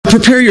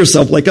Prepare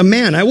yourself like a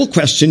man. I will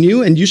question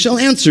you, and you shall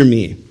answer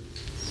me.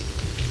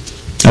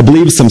 I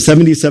believe some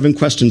 77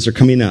 questions are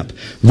coming up.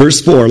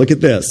 Verse 4, look at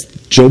this.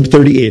 Job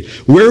 38.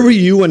 Where were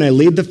you when I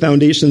laid the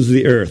foundations of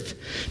the earth?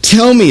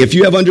 Tell me if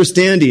you have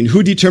understanding.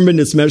 Who determined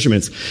its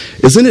measurements?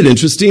 Isn't it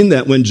interesting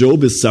that when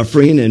Job is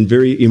suffering and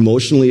very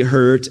emotionally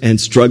hurt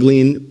and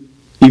struggling,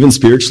 even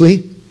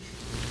spiritually,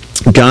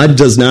 God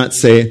does not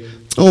say,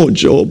 oh,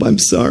 Job, I'm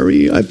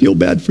sorry. I feel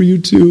bad for you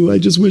too. I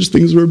just wish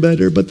things were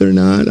better, but they're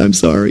not. I'm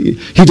sorry.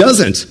 He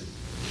doesn't.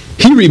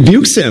 He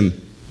rebukes him.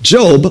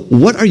 Job,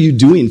 what are you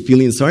doing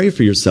feeling sorry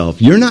for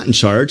yourself? You're not in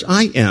charge.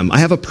 I am. I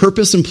have a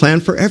purpose and plan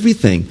for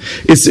everything.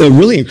 It's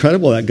really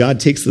incredible that God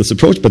takes this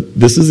approach, but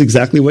this is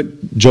exactly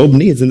what Job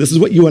needs, and this is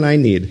what you and I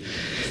need.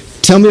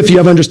 Tell me if you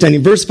have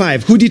understanding. Verse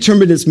 5, who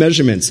determined its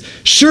measurements?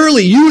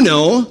 Surely you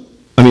know.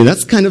 I mean,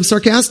 that's kind of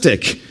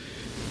sarcastic.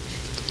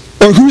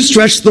 Or who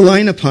stretched the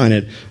line upon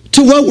it?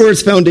 To what were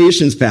its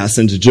foundations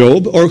fastened,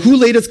 Job? Or who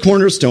laid its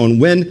cornerstone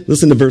when,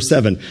 listen to verse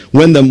 7,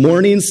 when the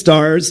morning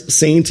stars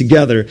sang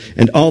together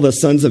and all the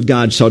sons of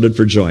God shouted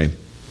for joy?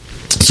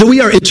 So we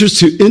are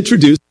introduced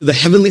to the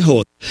heavenly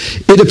host.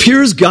 It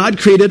appears God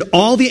created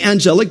all the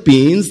angelic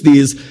beings,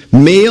 these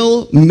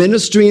male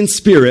ministering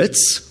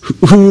spirits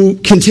who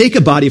can take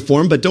a body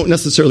form but don't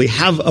necessarily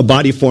have a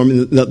body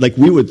form like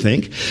we would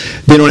think.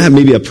 They don't have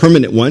maybe a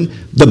permanent one.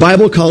 The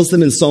Bible calls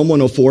them in Psalm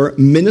 104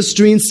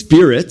 ministering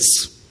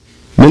spirits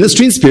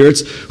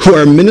who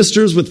are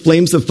ministers with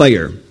flames of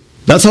fire.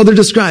 That's how they're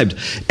described.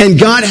 And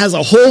God has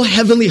a whole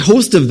heavenly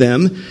host of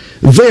them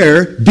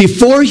there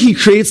before he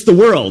creates the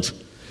world.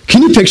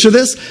 Can you picture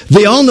this?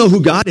 They all know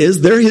who God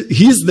is.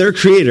 He's their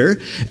creator.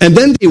 And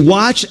then they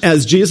watch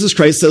as Jesus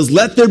Christ says,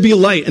 let there be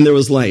light, and there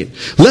was light.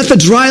 Let the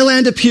dry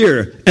land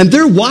appear. And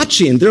they're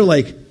watching. They're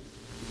like,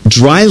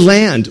 dry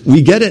land.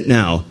 We get it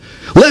now.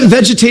 Let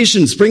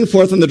vegetation spring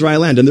forth on the dry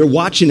land. And they're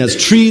watching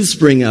as trees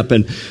spring up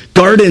and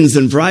gardens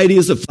and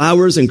varieties of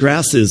flowers and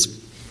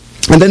grasses.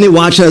 And then they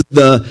watch as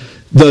the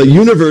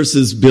universe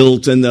is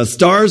built and the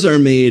stars are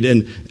made.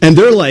 And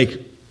they're like,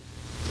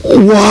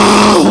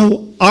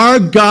 wow, our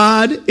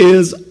God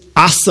is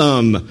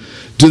awesome.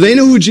 Do they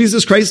know who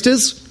Jesus Christ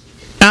is?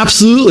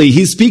 Absolutely.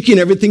 He's speaking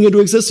everything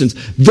into existence.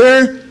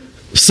 They're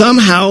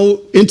somehow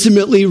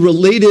intimately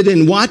related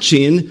in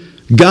watching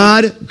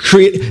God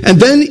create, and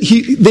then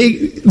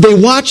they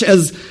watch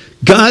as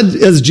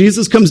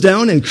Jesus comes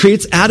down and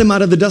creates Adam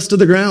out of the dust of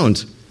the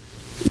ground.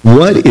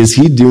 What is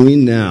he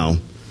doing now?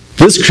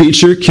 This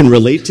creature can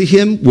relate to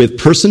him with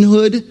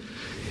personhood.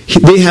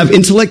 They have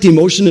intellect,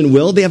 emotion, and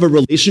will. They have a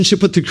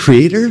relationship with the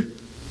Creator.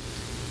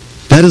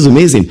 That is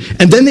amazing.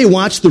 And then they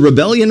watch the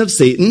rebellion of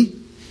Satan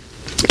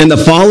and the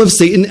fall of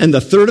Satan and the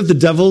third of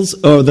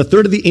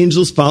the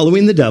angels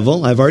following the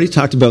devil. I've already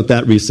talked about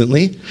that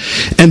recently.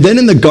 And then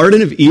in the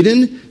Garden of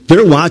Eden,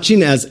 they're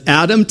watching as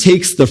Adam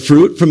takes the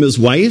fruit from his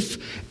wife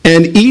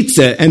and eats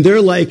it. And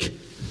they're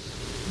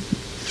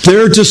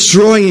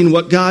destroying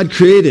what God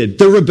created.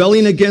 They're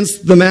rebelling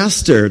against the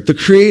Master, the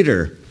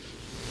Creator.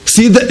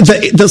 See,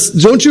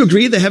 don't you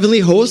agree? The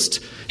heavenly host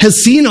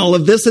has seen all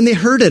of this and they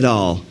heard it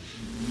all.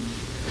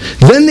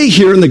 Then they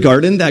hear in the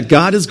garden that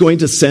God is going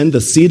to send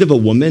the seed of a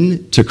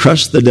woman to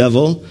crush the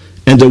devil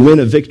and to win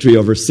a victory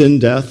over sin,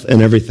 death,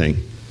 and everything.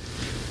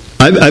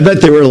 I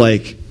bet they were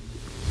like,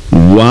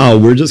 wow,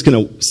 we're just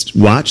going to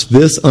watch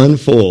this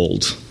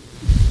unfold.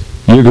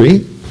 You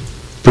agree?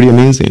 Pretty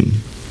amazing.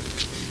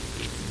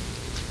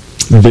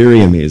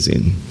 Very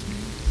amazing.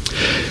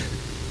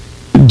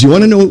 Do you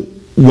want to know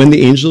when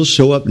the angels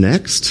show up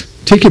next?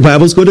 Take your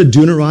Bibles, go to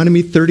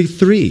Deuteronomy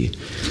 33.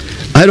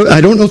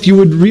 I don't know if you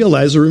would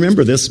realize or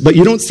remember this, but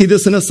you don't see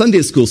this in a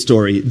Sunday school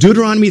story.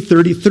 Deuteronomy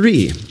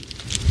 33.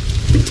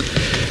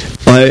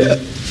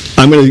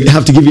 I'm going to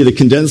have to give you the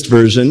condensed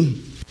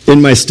version.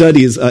 In my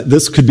studies,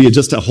 this could be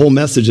just a whole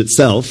message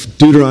itself.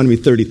 Deuteronomy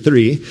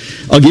 33.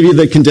 I'll give you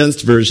the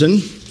condensed version.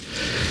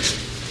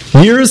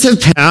 Years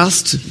have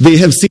passed. They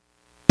have seen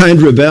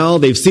mankind rebel.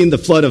 They've seen the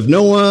flood of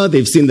Noah.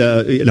 They've seen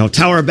the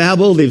Tower of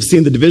Babel. They've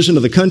seen the division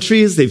of the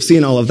countries. They've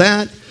seen all of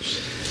that.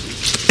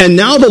 And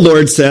now the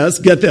Lord says,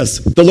 get this,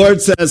 the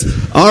Lord says,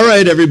 all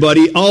right,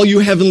 everybody, all you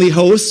heavenly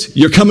hosts,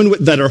 you're coming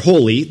with, that are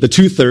holy, the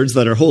 2/3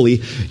 that are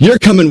holy, you're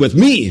coming with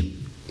me.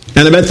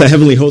 And I bet the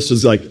heavenly host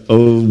is like,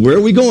 oh, where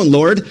are we going,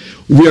 Lord?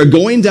 We are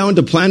going down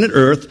to planet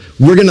Earth.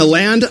 We're going to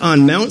land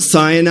on Mount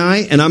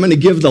Sinai, and I'm going to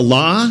give the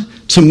law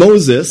to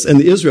Moses and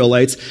the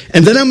Israelites,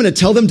 and then I'm going to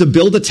tell them to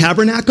build a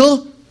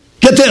tabernacle.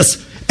 Get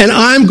this, and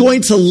I'm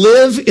going to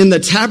live in the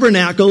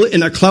tabernacle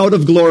in a cloud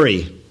of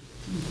glory.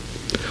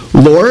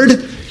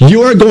 Lord,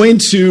 you are going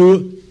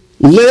to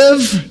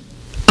live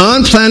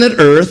on planet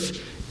Earth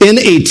in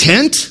a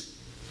tent?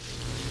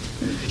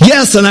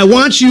 Yes, and I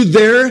want you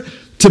there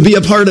to be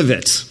a part of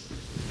it.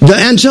 The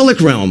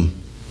angelic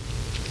realm.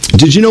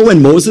 Did you know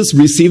when Moses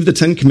received the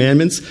 10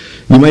 Commandments,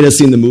 you might have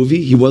seen the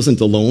movie, he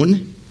wasn't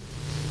alone?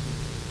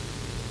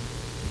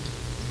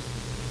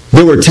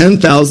 There were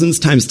 10,000s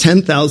times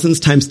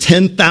 10,000s times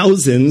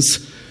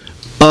 10,000s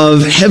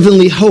of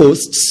heavenly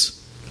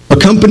hosts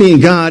accompanying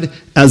God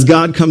as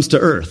God comes to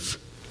earth.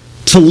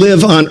 to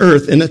live on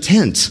earth in a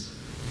tent.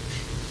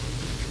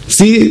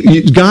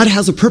 See, God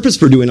has a purpose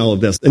for doing all of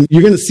this, and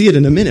you're going to see it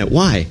in a minute.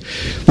 Why?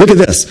 Look at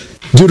this.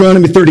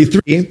 Deuteronomy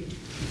 33.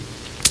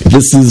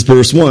 This is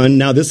verse 1.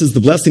 Now this is the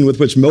blessing with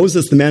which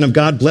Moses, the man of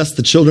God, blessed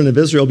the children of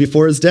Israel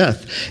before his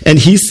death. And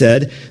he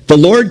said, the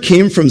Lord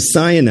came from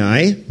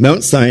Sinai,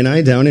 Mount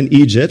Sinai, down in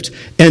Egypt,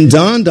 and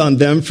dawned on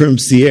them from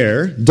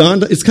Seir.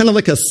 Dawned, it's kind of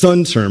like a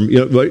sun term.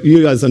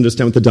 You guys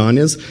understand what the dawn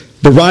is?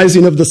 The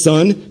rising of the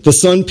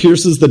sun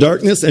pierces the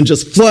darkness and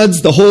just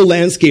floods the whole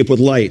landscape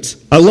with light.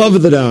 I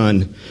love the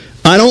dawn.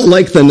 I don't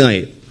like the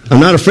night. I'm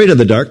not afraid of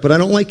the dark, but I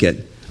don't like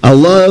it. I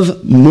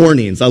love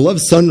mornings. I love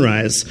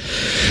sunrise.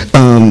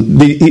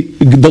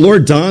 The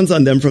Lord dawns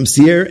on them from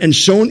Seir, and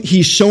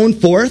he shone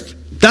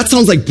forth. That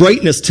sounds like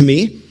brightness to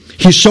me.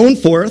 He shone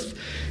forth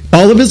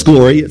all of his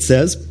glory, it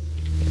says.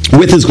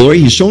 With his glory,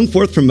 he shone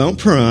forth from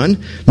Mount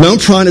Paran.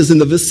 Mount Paran is in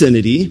the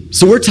vicinity.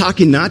 So we're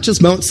talking not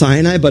just Mount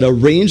Sinai, but a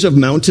range of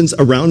mountains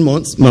around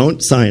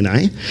Mount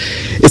Sinai.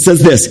 It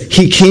says this,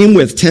 he came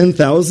with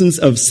 10,000s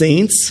of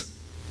saints.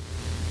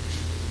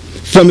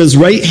 From his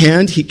right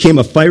hand, he came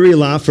a fiery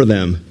law for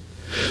them.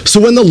 So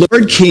when the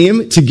Lord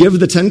came to give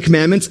the 10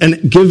 commandments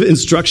and give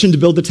instruction to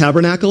build the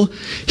tabernacle,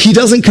 he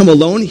doesn't come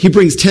alone. He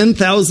brings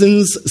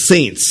 10,000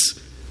 saints,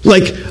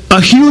 like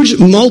a huge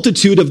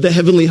multitude of the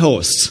heavenly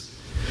hosts.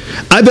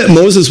 I bet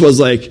Moses was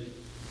like,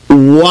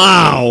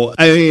 wow,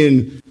 I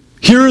mean,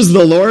 here's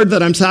the Lord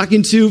that I'm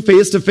talking to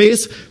face,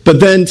 but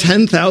then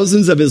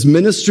 10,000s of his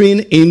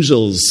ministering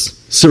angels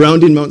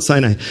surrounding Mount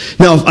Sinai.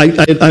 Now,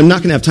 I'm not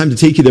going to have time to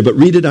take you there, but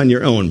read it on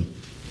your own.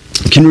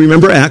 Can you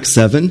remember Acts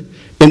 7?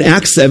 In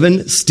Acts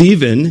 7,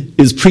 Stephen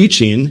is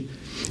preaching,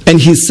 and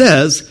he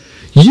says,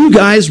 you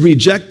guys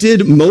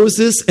rejected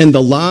Moses and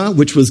the law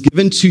which was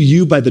given to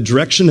you by the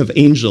direction of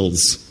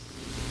angels.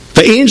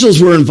 The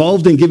angels were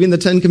involved in giving the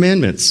 10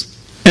 commandments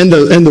and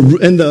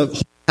the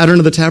whole pattern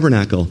of the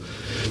tabernacle.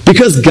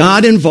 Because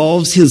God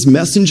involves his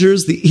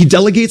messengers, he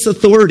delegates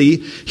authority,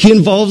 he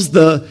involves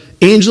the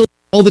angels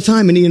all the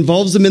time, and he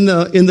involves them in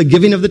the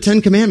giving of the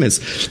 10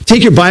 commandments.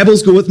 Take your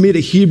Bibles, go with me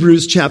to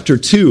Hebrews chapter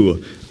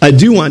 2. I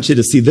do want you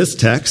to see this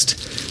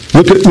text.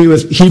 Look at me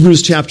with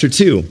Hebrews chapter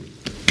 2.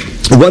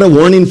 What a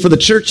warning for the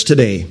church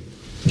today.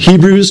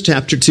 Hebrews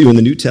chapter 2 in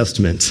the New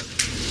Testament.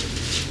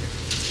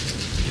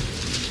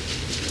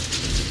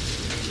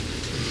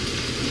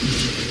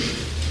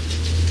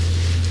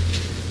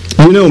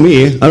 You know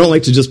me, I don't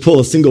like to just pull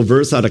a single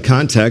verse out of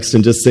context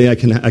and just say I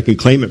can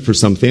claim it for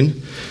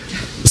something.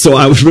 So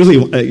I was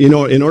really, in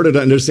order to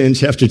understand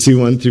chapter 2,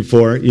 1 through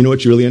 4, you know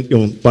what you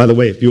really, by the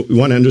way, if you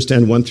want to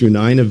understand 1 through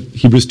 9 of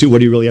Hebrews 2, what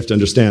do you really have to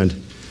understand?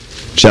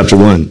 Chapter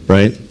 1,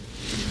 right?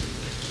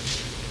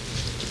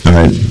 All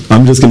right,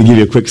 I'm just going to give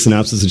you a quick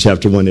synopsis of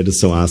chapter 1. It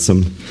is so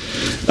awesome.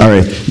 All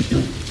right,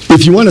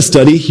 if you want to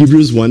study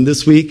Hebrews 1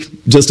 this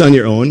week, just on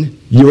your own,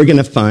 you are going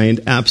to find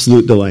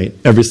absolute delight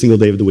every single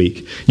day of the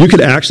week. You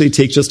could actually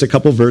take just a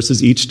couple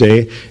verses each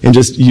day and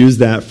just use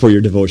that for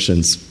your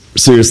devotions.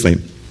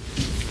 Seriously.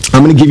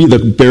 I'm going to give you the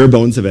bare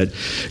bones of it.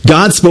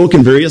 God spoke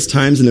in various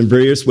times and in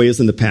various ways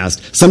in the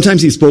past.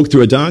 Sometimes he spoke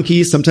through a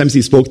donkey. Sometimes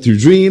he spoke through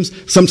dreams.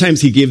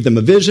 Sometimes he gave them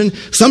a vision.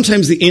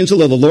 Sometimes the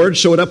angel of the Lord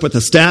showed up with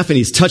a staff and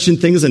he's touching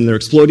things and they're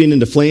exploding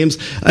into flames.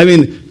 I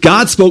mean,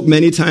 God spoke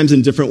many times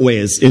in different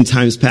ways in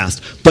times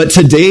past. But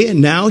today,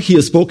 now, he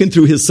has spoken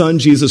through his son,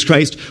 Jesus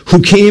Christ,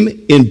 who came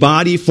in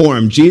body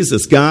form.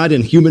 Jesus, God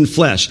in human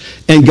flesh.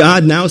 And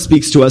God now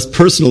speaks to us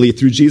personally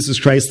through Jesus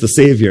Christ, the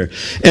Savior.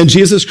 And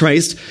Jesus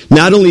Christ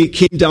not only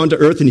came down to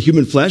earth in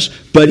human flesh,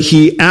 but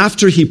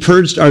after he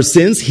purged our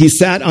sins, he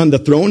sat on the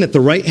throne at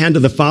the right hand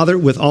of the Father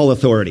with all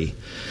authority.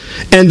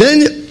 And then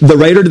the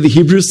writer to the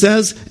Hebrews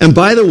says, and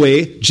by the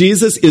way,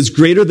 Jesus is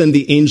greater than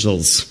the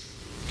angels.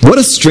 What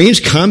a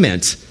strange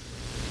comment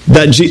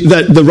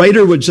that the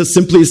writer would just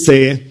simply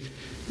say,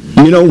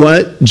 you know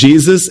what?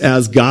 Jesus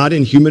as God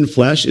in human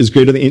flesh is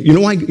greater than, you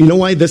know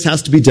why this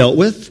has to be dealt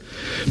with?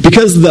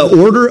 Because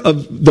the order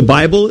of the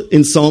Bible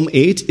in Psalm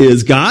 8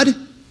 is God,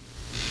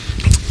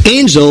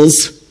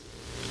 angels,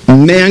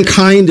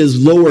 mankind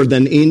is lower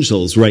than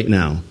angels right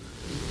now,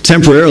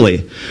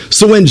 temporarily.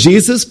 So when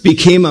Jesus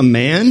became a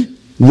man,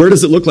 where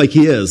does it look like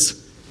he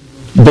is?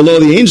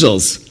 Below the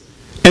angels.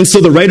 And so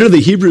the writer of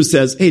the Hebrews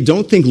says, hey,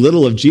 don't think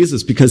little of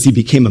Jesus because he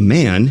became a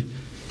man.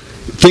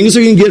 Things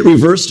are going to get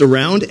reversed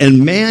around,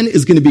 and man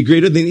is going to be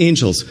greater than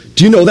angels.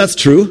 Do you know that's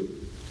true?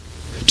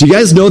 Do you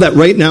guys know that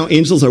right now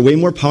angels are way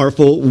more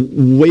powerful,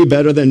 way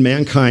better than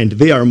mankind?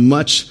 They are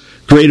much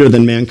greater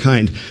than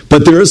mankind.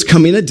 But there is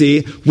coming a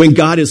day when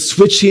God is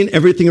switching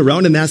everything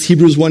around, and that's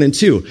Hebrews 1 and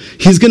 2.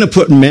 He's going to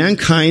put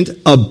mankind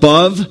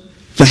above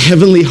the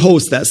heavenly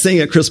host that sang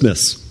at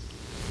Christmas.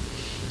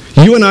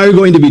 You and I are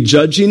going to be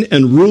judging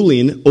and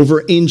ruling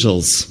over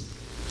angels.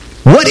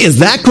 What is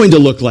that going to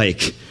look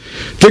like?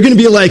 They're going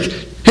to be like,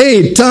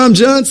 hey, Tom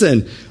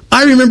Johnson,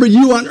 I remember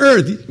you on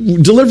earth,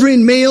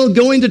 delivering mail,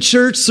 going to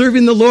church,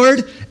 serving the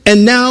Lord,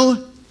 and now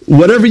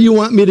whatever you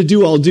want me to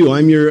do, I'll do.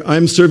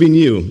 I'm serving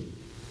you.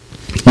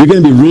 You're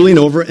going to be ruling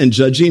over and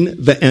judging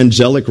the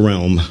angelic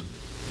realm.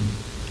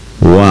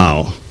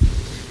 Wow.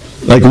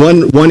 Like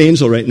one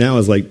angel right now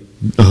is like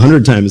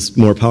 100 times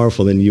more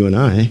powerful than you and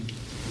I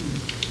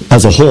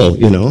as a whole,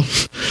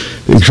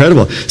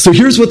 Incredible. So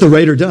here's what the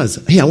writer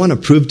does. Hey, I want to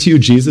prove to you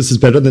Jesus is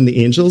better than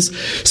the angels.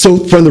 So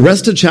from the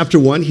rest of chapter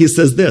 1, he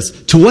says this.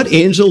 To what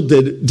angel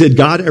did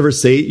God ever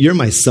say, you're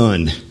my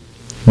son?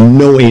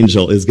 No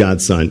angel is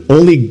God's son.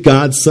 Only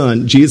God's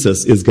son,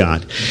 Jesus, is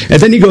God.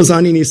 And then he goes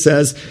on and he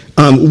says,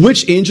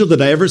 which angel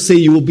did I ever say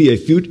you will be a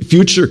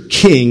future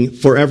king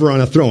forever on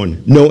a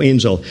throne? No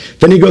angel.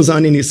 Then he goes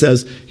on and he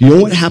says, you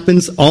know what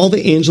happens? All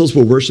the angels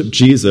will worship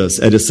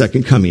Jesus at his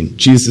second coming.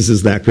 Jesus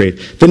is that great.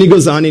 Then he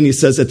goes on and he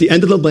says, at the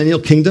end of the millennial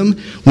kingdom,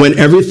 when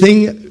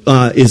everything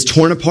is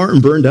torn apart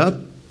and burned up,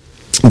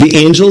 the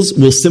angels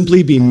will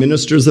simply be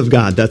ministers of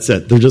God. That's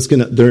it.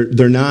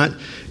 They're not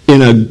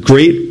in a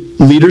great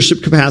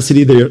leadership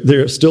capacity.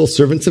 They're still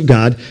servants of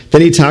God.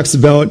 Then he talks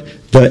about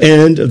the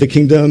end of the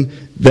kingdom,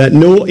 that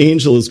no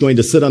angel is going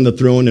to sit on the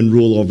throne and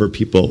rule over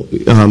people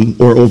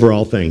or over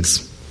all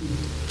things.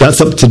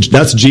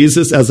 That's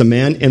Jesus as a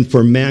man and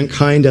for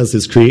mankind as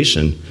his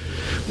creation.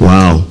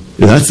 Wow,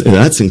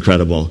 that's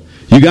incredible.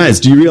 You guys,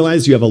 do you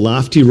realize you have a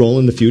lofty role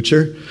in the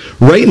future?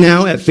 Right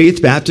now at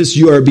Faith Baptist,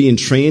 you are being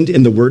trained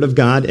in the Word of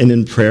God and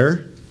in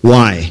prayer.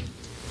 Why?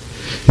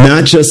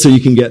 Not just so you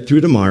can get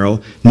through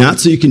tomorrow, not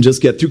so you can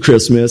just get through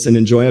Christmas and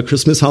enjoy a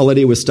Christmas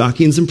holiday with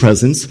stockings and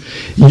presents.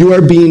 You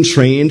are being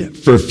trained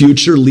for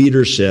future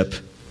leadership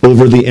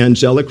over the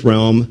angelic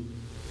realm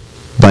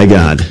by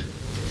God.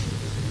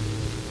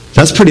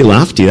 That's pretty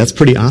lofty. That's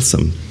pretty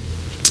awesome.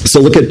 So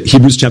look at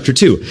Hebrews chapter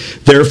 2.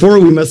 Therefore,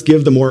 we must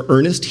give the more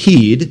earnest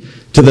heed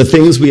to the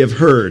things we have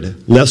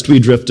heard, lest we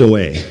drift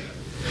away.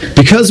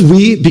 Because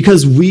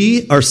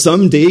we are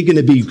someday going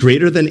to be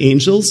greater than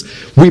angels,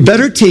 we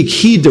better take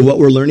heed to what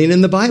we're learning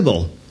in the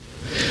Bible.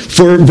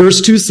 For verse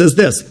 2 says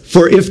this,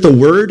 for if the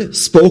word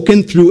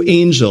spoken through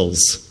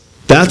angels,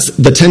 that's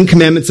the 10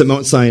 Commandments at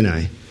Mount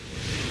Sinai.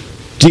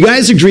 Do you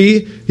guys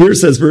agree? Here it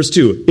says, verse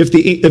 2, if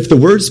the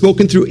word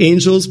spoken through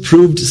angels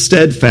proved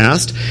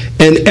steadfast,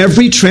 and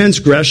every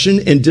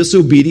transgression and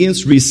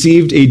disobedience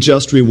received a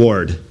just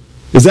reward.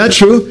 Is that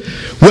true?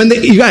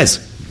 You guys,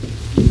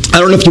 I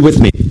don't know if you're with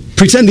me.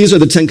 Pretend these are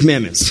the 10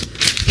 Commandments.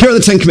 Here are the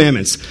 10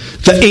 Commandments.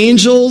 The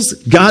angels,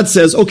 God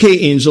says, okay,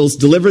 angels,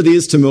 deliver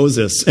these to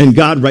Moses. And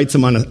God writes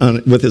them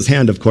on with his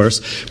hand, of course.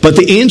 But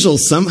the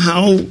angels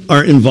somehow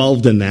are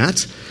involved in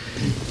that.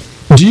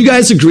 Do you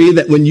guys agree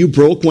that when you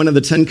broke one of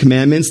the 10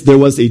 Commandments, there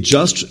was a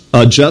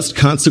just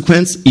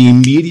consequence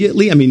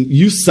immediately? I mean,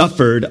 you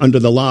suffered under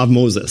the law of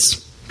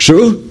Moses.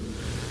 True?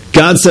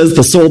 God says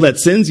the soul that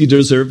sins, you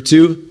deserve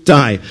to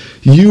die.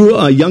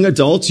 You, young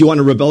adults, you want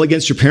to rebel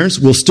against your parents,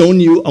 we'll stone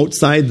you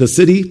outside the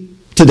city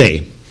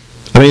today.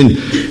 I mean,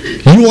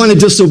 you want to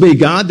disobey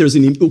God,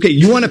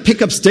 you want to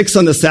pick up sticks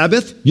on the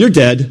Sabbath, you're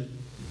dead.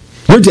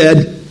 You're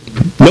dead.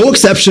 No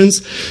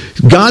exceptions.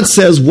 God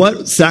says,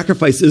 what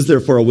sacrifice is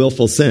there for a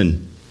willful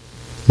sin?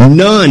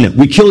 None.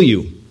 We kill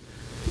you.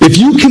 If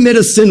you commit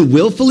a sin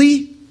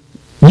willfully,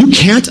 you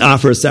can't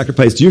offer a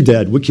sacrifice. You're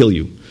dead. We'll kill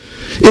you.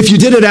 If you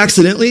did it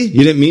accidentally,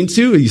 you didn't mean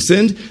to, you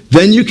sinned,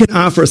 then you can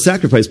offer a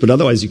sacrifice, but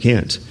otherwise you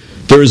can't.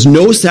 There is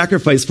no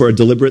sacrifice for a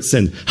deliberate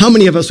sin. How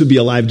many of us would be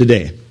alive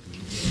today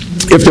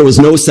if there was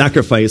no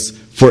sacrifice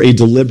for a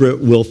deliberate,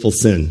 willful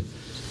sin?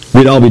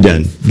 We'd all be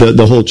dead.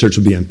 The whole church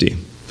would be empty.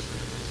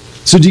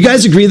 So do you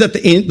guys agree that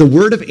the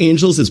word of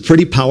angels is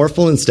pretty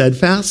powerful and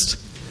steadfast?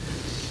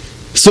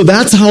 So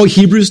that's how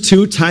Hebrews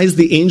 2 ties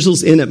the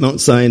angels in at Mount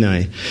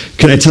Sinai.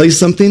 Can I tell you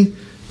something?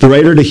 The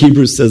writer to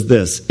Hebrews says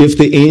this, if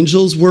the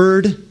angel's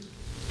word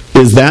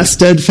is that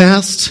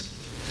steadfast,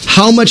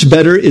 how much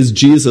better is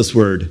Jesus'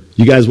 word?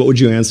 You guys, what would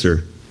you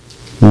answer?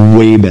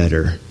 Way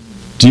better.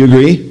 Do you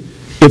agree?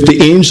 If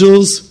the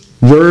angel's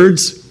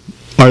words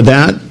are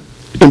that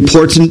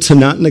important to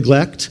not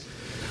neglect,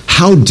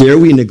 how dare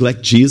we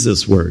neglect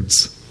Jesus'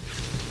 words?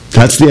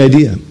 That's the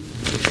idea.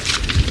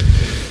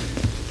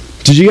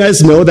 Did you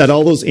guys know that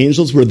all those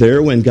angels were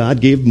there when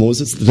God gave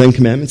Moses the 10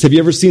 Commandments? Have you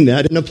ever seen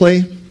that in a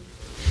play?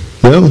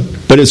 No,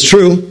 but it's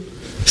true.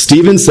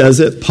 Stephen says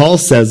it. Paul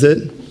says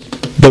it.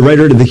 The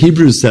writer to the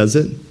Hebrews says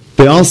it.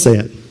 They all say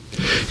it.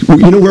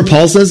 You know where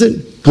Paul says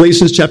it?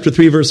 Galatians chapter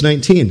 3, verse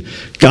 19.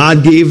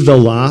 God gave the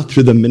law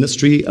through the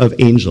ministry of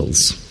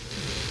angels.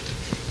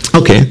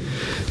 Okay,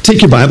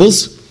 take your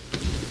Bibles.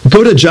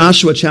 Go to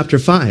Joshua chapter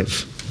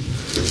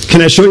 5.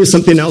 Can I show you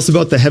something else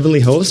about the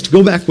heavenly host?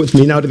 Go back with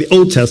me now to the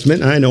Old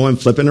Testament. I know I'm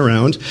flipping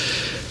around.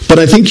 But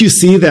I think you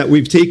see that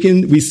we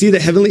see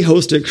the heavenly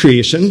host at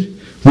creation.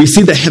 We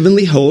see the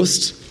heavenly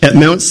host at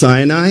Mount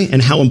Sinai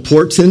and how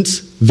important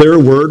their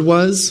word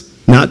was,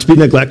 not to be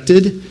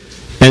neglected,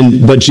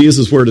 but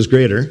Jesus' word is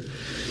greater.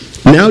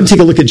 Now take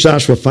a look at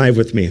Joshua 5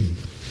 with me.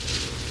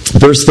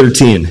 Verse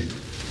 13.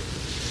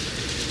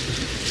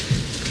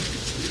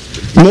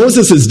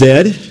 Moses is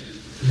dead.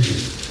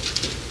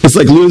 It's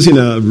like losing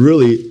a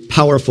really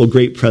powerful,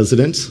 great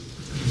president.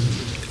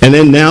 And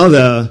then now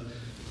the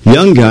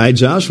young guy,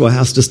 Joshua,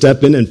 has to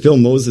step in and fill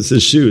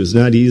Moses' shoes.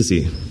 Not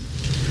easy.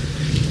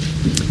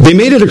 They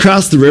made it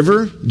across the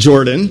river,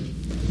 Jordan,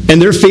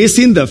 And they're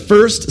facing the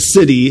first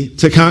city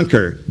to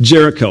conquer,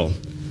 Jericho.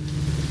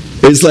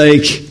 It's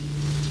like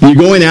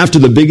you're going after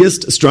the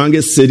biggest,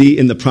 strongest city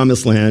in the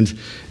promised land.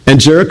 And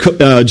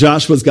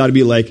Joshua's got to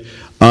be like,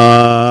 what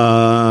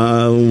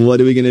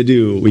are we going to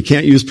do? We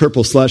can't use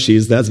purple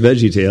slushies. That's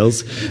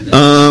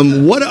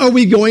VeggieTales. What are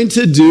we going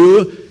to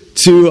do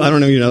I don't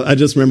know, I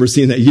just remember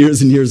seeing that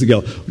years and years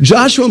ago.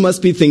 Joshua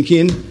must be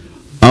thinking,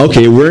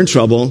 okay, we're in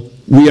trouble.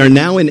 We are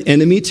now in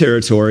enemy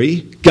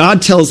territory.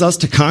 God tells us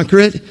to conquer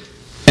it.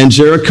 And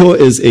Jericho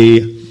is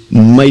a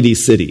mighty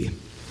city.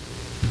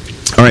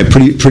 All right,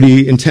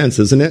 pretty intense,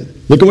 isn't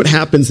it? Look at what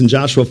happens in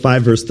Joshua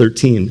 5, verse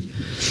 13.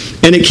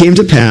 And it came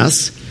to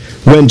pass,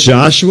 when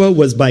Joshua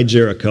was by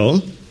Jericho,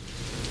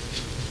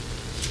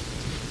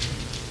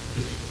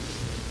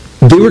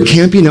 they were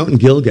camping out in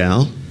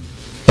Gilgal,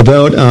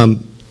 about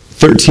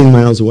 13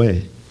 miles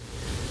away.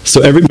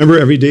 So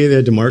every day they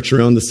had to march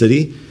around the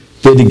city.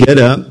 They had to get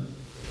up,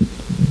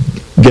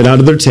 get out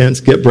of their tents,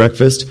 get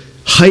breakfast,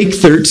 hike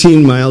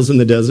 13 miles in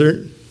the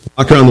desert,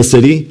 walk around the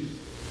city,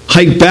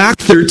 hike back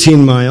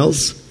 13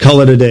 miles,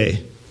 call it a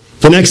day.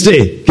 The next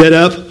day, get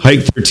up,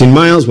 hike 13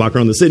 miles, walk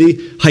around the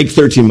city, hike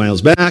 13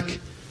 miles back,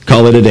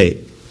 call it a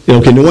day.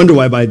 Okay, no wonder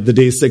why by the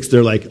day 6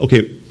 they're like,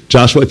 okay,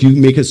 Joshua, if you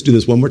make us do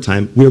this one more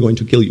time, we are going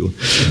to kill you.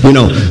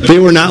 They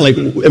were not like,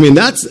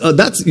 that's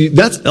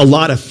a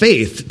lot of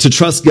faith to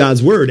trust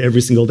God's word every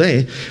single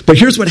day. But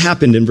here's what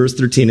happened in verse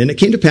 13. And it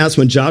came to pass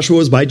when Joshua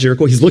was by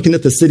Jericho, he's looking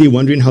at the city,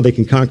 wondering how they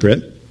can conquer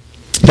it,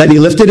 that he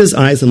lifted his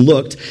eyes and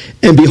looked,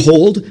 and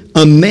behold,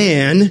 a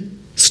man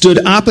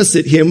stood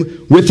opposite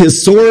him with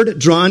his sword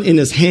drawn in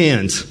his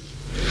hand.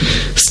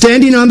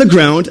 Standing on the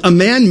ground, a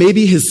man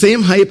maybe his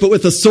same height, but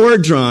with a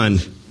sword drawn.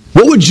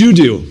 What would you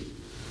do?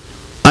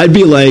 I'd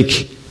be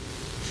like,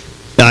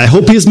 I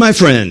hope he's my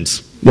friend.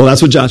 Well,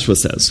 that's what Joshua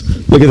says.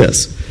 Look at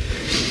this.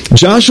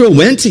 Joshua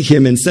went to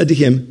him and said to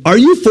him, are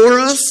you for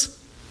us?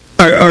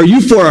 Are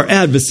you for our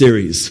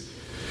adversaries?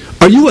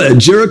 Are you a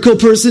Jericho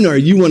person or are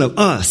you one of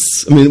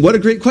us? What a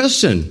great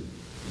question.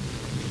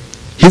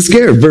 He's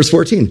scared. Verse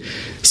 14.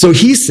 So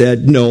he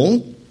said,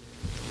 no,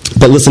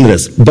 but listen to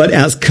this. But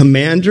as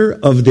commander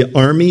of the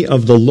army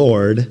of the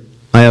Lord,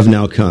 I have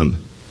now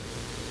come.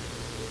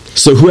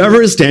 So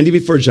whoever is standing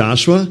before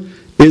Joshua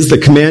is the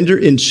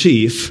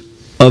commander-in-chief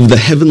of the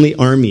heavenly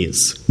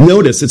armies.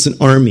 Notice, it's an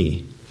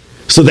army.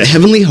 So the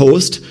heavenly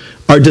host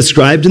are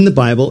described in the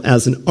Bible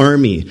as an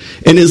army.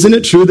 And isn't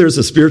it true there's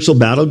a spiritual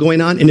battle going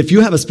on? And if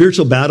you have a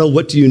spiritual battle,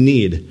 what do you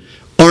need?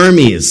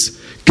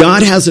 Armies.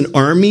 God has an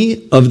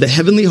army of the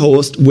heavenly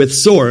host with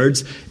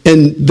swords,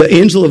 and the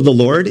angel of the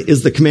Lord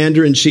is the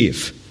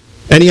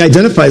commander-in-chief. And he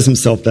identifies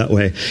himself that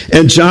way.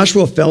 And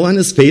Joshua fell on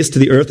his face to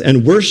the earth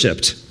and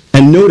worshipped.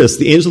 And notice,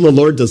 the angel of the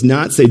Lord does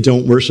not say,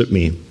 don't worship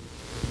me.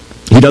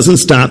 He doesn't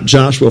stop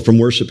Joshua from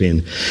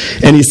worshiping.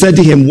 And he said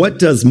to him, what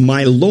does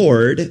my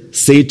Lord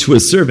say to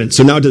his servant?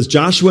 So now does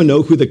Joshua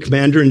know who the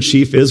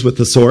commander-in-chief is with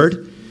the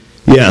sword?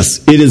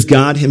 Yes, it is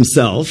God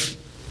himself.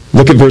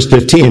 Look at verse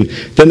 15.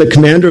 Then the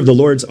commander of the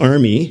Lord's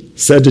army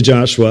said to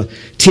Joshua,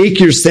 take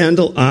your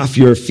sandal off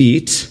your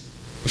feet,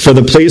 for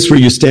the place where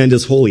you stand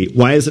is holy.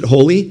 Why is it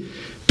holy?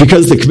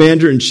 Because the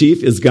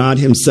commander-in-chief is God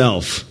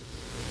himself.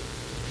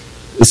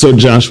 So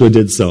Joshua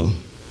did so.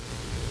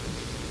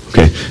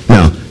 Okay,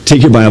 now,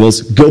 take your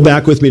Bibles, go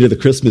back with me to the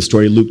Christmas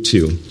story, Luke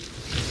 2.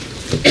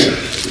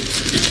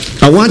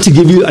 I want to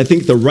give you, I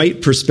think, the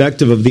right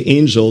perspective of the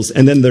angels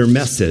and then their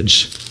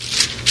message.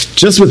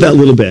 Just with that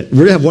little bit. We're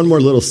going to have one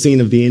more little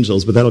scene of the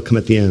angels, but that'll come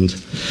at the end.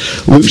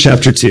 Luke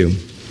chapter 2.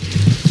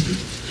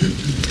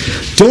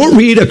 Don't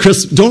read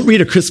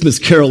a Christmas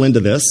carol into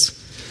this,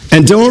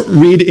 and don't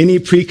read any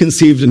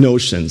preconceived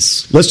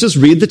notions. Let's just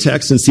read the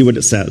text and see what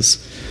it says.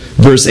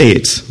 Verse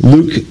 8,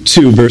 Luke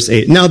 2, verse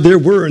 8. Now there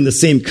were in the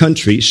same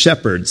country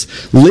shepherds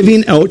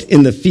living out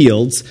in the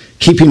fields,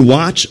 keeping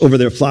watch over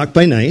their flock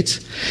by night.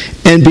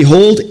 And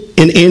behold,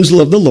 an angel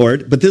of the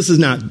Lord, but this is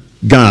not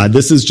God,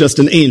 this is just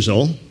an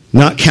angel,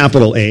 not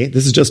capital A,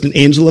 this is just an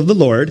angel of the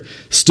Lord,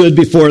 stood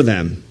before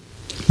them.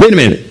 Wait a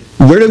minute,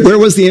 where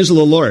was the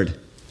angel of the Lord?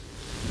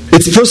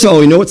 First of all,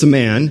 we know it's a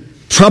man,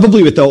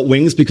 probably without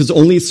wings, because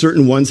only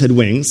certain ones had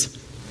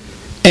wings,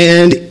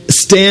 and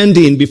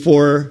standing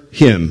before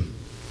him.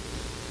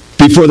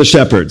 Before the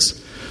shepherds.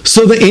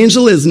 So the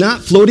angel is not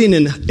floating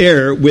in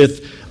air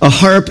with a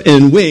harp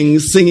and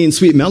wings singing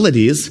sweet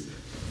melodies.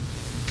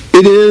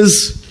 It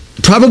is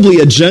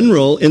probably a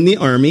general in the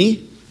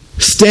army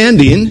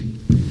standing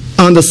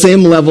on the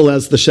same level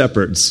as the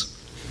shepherds,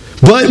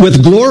 but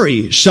with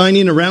glory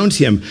shining around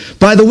him.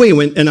 By the way,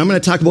 and I'm going to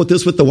talk about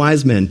this with the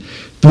wise men,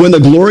 when the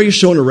glory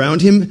shone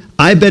around him,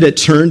 I bet it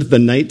turned the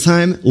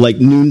nighttime like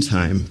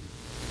noontime.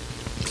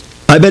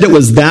 I bet it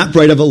was that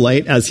bright of a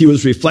light as he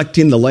was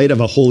reflecting the light of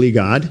a holy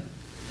God.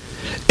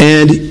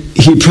 And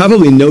he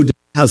probably no doubt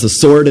has a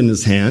sword in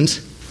his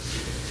hand.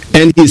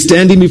 And he's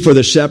standing before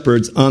the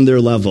shepherds on their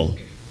level.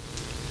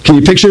 Can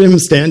you picture him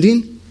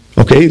standing?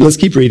 Okay, let's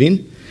keep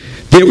reading.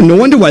 No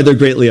wonder why they're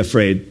greatly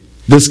afraid.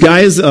 This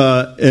guy is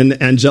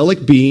an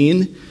angelic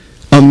being,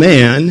 a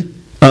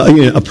man,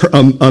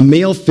 a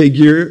male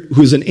figure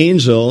who's an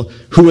angel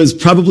who is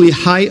probably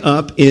high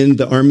up in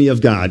the army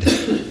of God.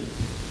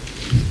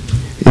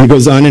 And it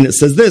goes on and it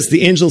says this,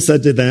 the angel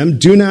said to them,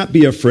 do not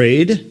be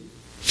afraid,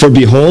 for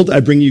behold, I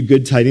bring you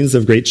good tidings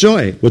of great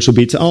joy, which will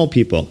be to all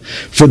people.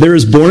 For there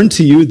is born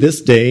to you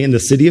this day in the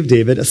city of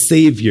David a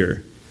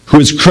Savior, who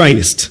is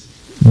Christ,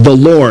 the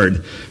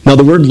Lord. Now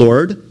the word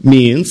Lord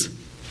means,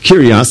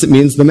 Kyrios, it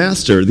means the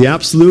master, the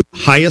absolute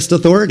highest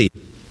authority.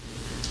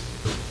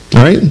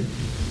 All right?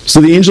 So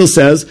the angel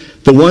says,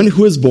 the one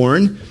who is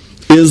born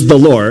is the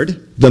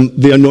Lord,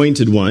 the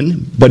anointed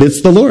one, but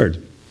it's the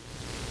Lord.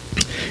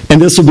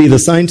 And this will be the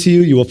sign to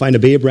you. You will find a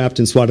babe wrapped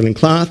in swaddling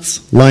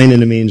cloths, lying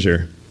in a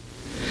manger.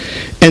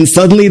 And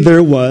suddenly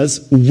there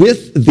was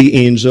with the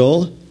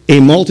angel a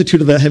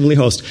multitude of the heavenly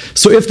host.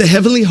 So if the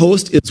heavenly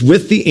host is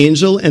with the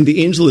angel and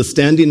the angel is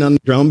standing on the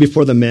ground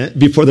before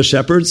the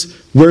shepherds,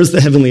 where's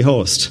the heavenly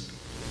host?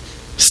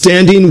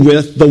 Standing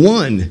with the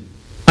one.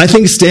 I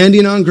think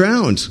standing on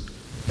ground.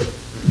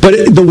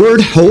 But the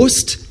word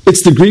host,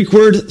 it's the Greek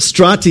word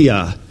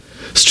stratia.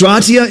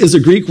 Stratia is a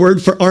Greek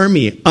word for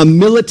army, a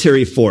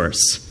military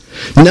force.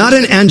 Not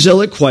an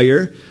angelic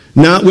choir,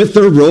 not with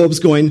their robes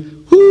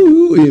going,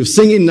 whoo,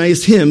 singing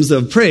nice hymns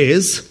of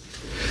praise.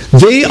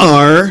 They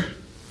are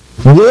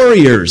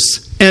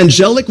warriors,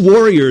 angelic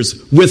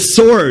warriors with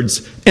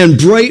swords and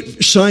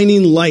bright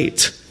shining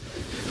light.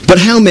 But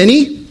how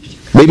many?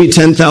 Maybe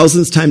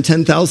 10,000s times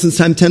 10,000s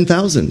times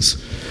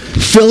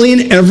 10,000s.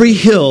 Filling every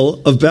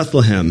hill of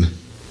Bethlehem.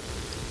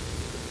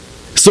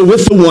 So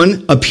with the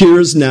one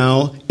appears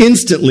now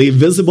instantly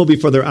visible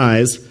before their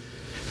eyes.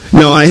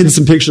 Now, I had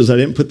some pictures. I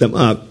didn't put them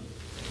up.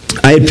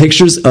 I had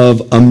pictures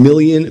of 1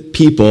 million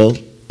people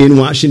in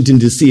Washington,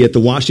 D.C. at the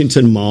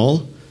Washington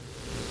Mall.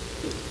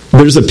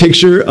 There's a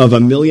picture of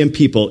 1 million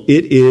people.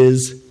 It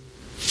is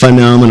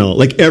phenomenal.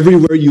 Like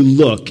everywhere you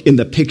look in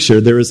the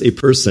picture, there is a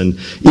person.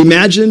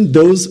 Imagine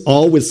those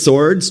all with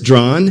swords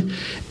drawn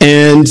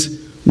and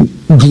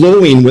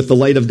glowing with the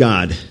light of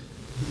God.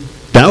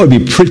 That would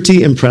be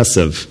pretty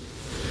impressive.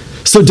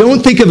 So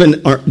don't think of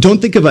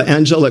an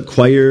angelic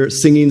choir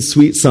singing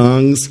sweet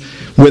songs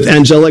with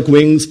angelic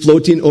wings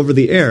floating over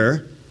the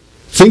air.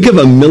 Think of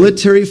a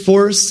military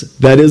force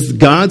that is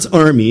God's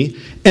army.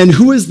 And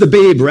who is the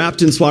babe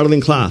wrapped in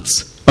swaddling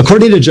cloths?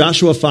 According to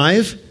Joshua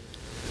 5,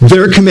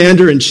 their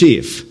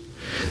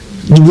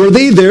commander-in-chief. Were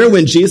they there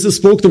when Jesus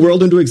spoke the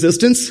world into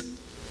existence?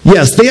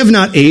 Yes, they have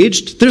not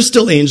aged. They're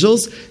still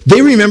angels.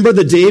 They remember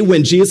the day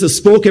when Jesus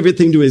spoke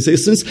everything into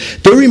existence.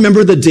 They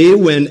remember the day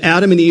when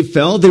Adam and Eve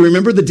fell. They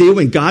remember the day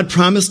when God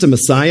promised a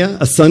Messiah,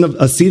 a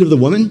seed of the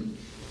woman.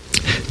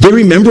 They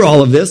remember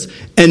all of this.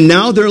 And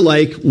now they're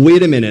like,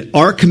 wait a minute.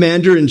 Our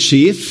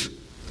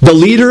commander-in-chief, the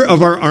leader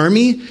of our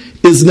army,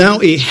 is now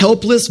a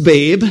helpless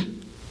babe.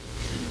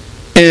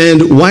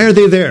 And why are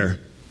they there?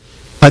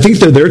 I think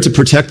they're there to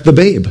protect the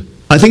babe.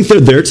 I think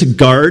they're there to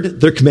guard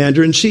their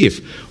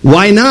commander-in-chief.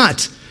 Why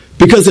not?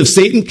 Because if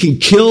Satan can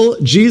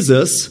kill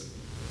Jesus,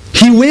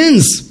 he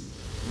wins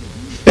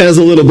as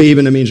a little babe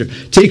in a manger.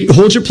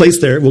 Hold your place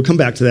there. We'll come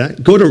back to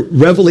that. Go to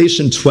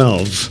Revelation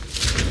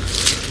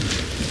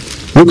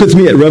 12. Look with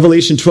me at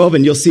Revelation 12,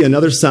 and you'll see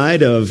another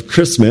side of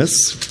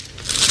Christmas.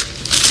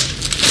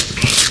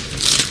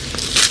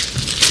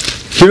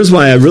 Here's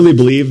why I really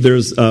believe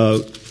there's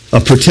a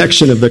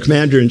protection of the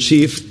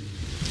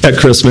commander-in-chief at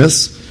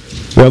Christmas.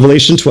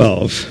 Revelation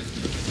 12.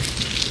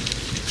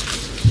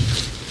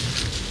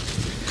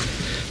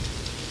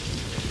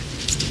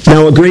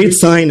 Now a great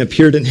sign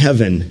appeared in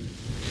heaven.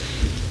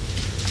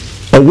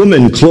 A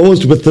woman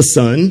clothed with the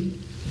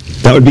sun,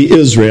 that would be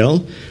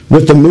Israel,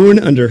 with the moon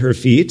under her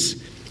feet,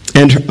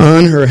 and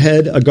on her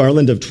head a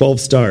garland of 12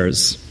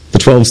 stars,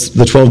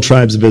 the 12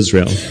 tribes of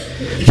Israel.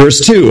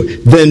 Verse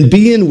 2, then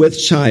being with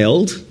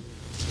child,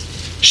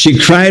 she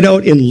cried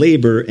out in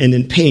labor and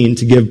in pain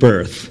to give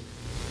birth.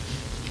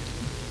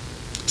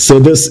 So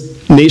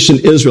this nation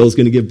Israel is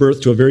going to give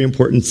birth to a very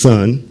important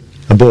son,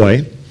 a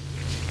boy.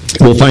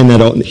 We'll find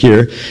that out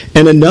here.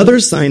 And another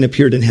sign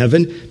appeared in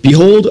heaven.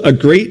 Behold, a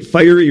great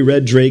fiery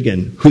red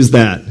dragon. Who's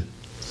that?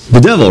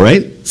 The devil,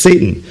 right?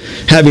 Satan.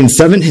 Having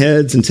 7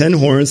 heads and 10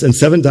 horns and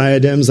 7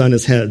 diadems on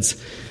his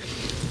heads.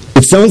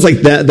 It sounds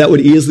like that would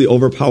easily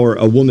overpower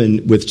a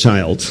woman with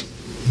child.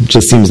 It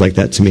just seems like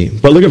that to me.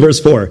 But look at verse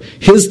 4.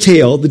 His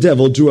tail, the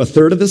devil, drew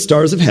 1/3 of the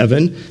stars of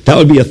heaven. That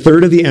would be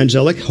 1/3 of the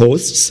angelic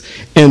hosts,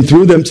 and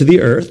threw them to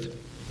the earth.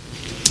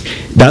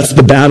 That's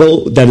the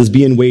battle that is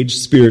being waged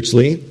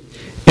spiritually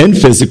and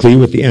physically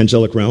with the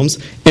angelic realms.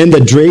 And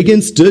the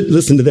dragon stood,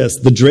 listen to this,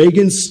 the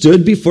dragon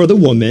stood before the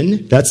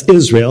woman, that's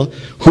Israel,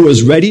 who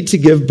was ready to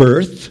give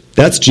birth,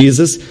 that's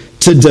Jesus,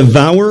 to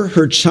devour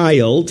her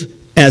child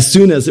as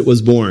soon as it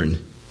was born.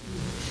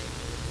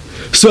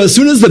 So as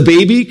soon as the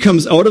baby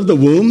comes out of the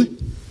womb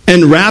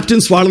and wrapped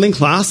in swaddling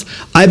cloths,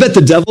 I bet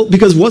the devil,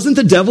 because wasn't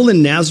the devil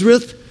in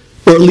Nazareth,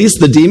 or at least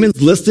the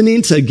demons,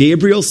 listening to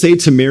Gabriel say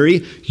to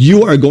Mary,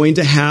 you are going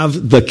to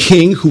have the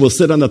king who will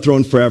sit on the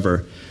throne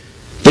forever.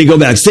 They go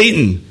back,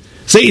 Satan,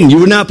 Satan, you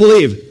would not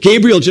believe.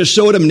 Gabriel just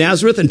showed him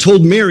Nazareth and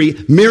told Mary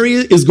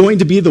is going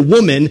to be the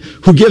woman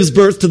who gives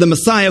birth to the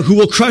Messiah who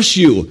will crush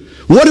you.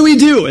 What do we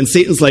do? And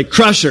Satan's like,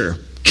 crush her,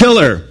 kill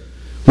her.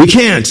 We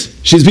can't.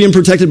 She's being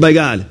protected by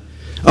God.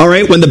 All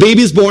right, when the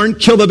baby's born,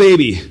 kill the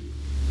baby.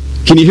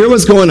 Can you hear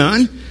what's going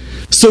on?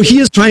 So he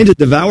is trying to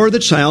devour the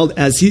child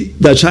as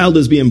the child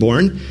is being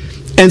born.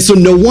 And so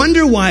no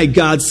wonder why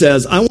God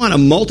says, I want a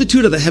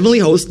multitude of the heavenly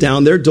hosts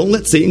down there. Don't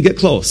let Satan get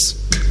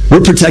close.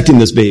 We're protecting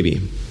this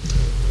baby.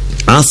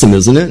 Awesome,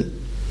 isn't it?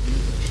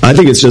 I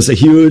think it's just a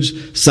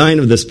huge sign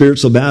of the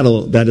spiritual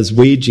battle that is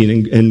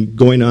waging and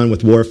going on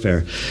with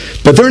warfare.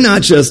 But they're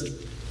not just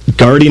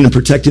guarding and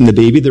protecting the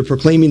baby. They're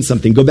proclaiming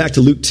something. Go back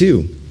to Luke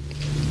 2.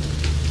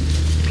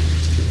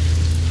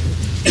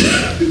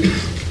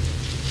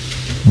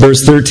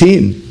 Verse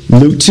 13.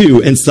 Luke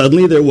 2. And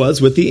suddenly there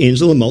was with the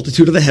angel a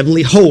multitude of the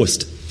heavenly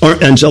host,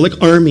 or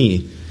angelic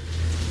army.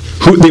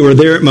 They were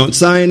there at Mount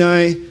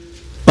Sinai.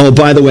 Oh,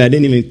 by the way, I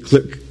didn't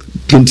even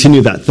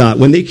continue that thought.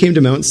 When they came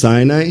to Mount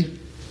Sinai,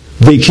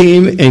 they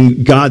came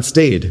and God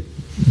stayed,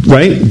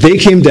 right? They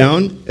came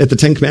down at the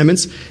Ten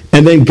Commandments,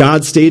 and then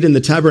God stayed in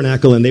the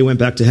tabernacle, and they went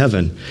back to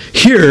heaven.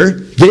 Here,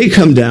 they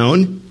come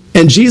down,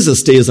 and Jesus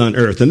stays on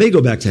earth, and they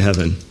go back to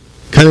heaven.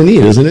 Kind of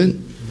neat, isn't it?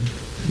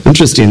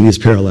 Interesting, these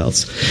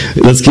parallels.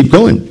 Let's keep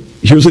going.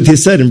 Here's what they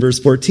said in verse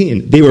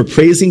 14. They were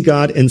praising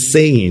God and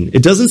saying.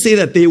 It doesn't say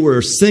that they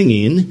were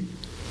singing.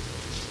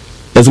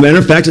 As a matter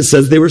of fact, it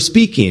says they were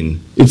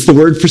speaking. It's the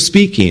word for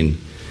speaking.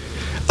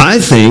 I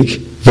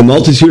think the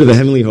multitude of the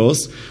heavenly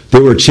hosts,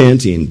 they were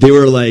chanting. They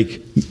were like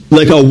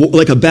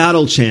a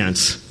battle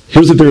chant.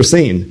 Here's what they were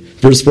saying.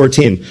 Verse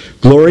 14.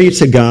 Glory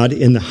to God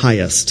in the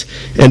highest,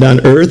 and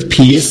on earth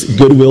peace,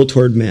 goodwill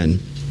toward men.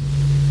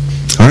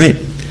 All right.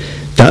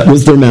 That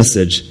was their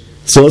message.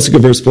 So let's look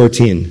at verse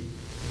 14.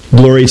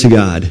 Glory to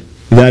God.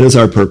 That is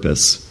our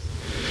purpose.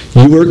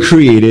 You were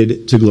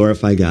created to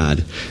glorify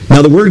God.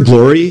 Now the word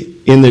glory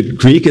in the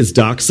Greek is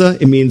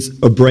doxa. It means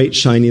a bright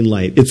shining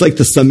light. It's like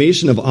the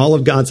summation of all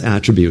of God's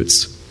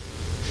attributes.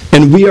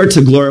 And we are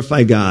to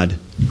glorify God,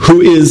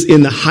 who is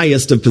in the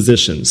highest of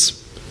positions.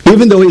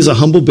 Even though he's a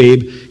humble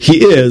babe,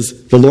 he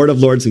is the Lord of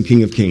Lords and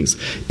King of Kings.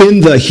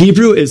 In the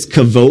Hebrew is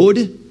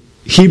kavod.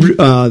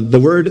 The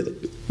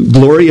word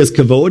glory is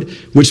kavod,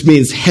 which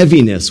means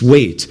heaviness,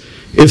 weight.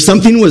 If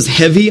something was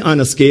heavy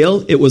on a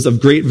scale, it was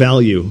of great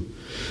value.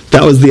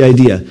 That was the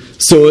idea.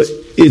 So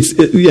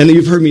and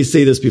you've heard me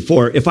say this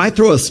before. If I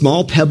throw a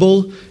small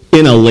pebble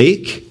in a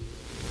lake,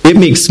 it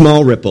makes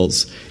small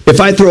ripples. If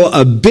I throw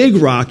a big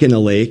rock in a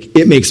lake,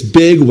 it makes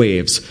big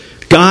waves.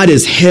 God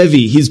is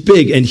heavy, he's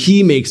big, and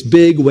he makes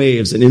big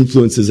waves and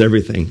influences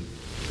everything.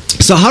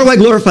 So how do I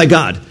glorify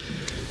God?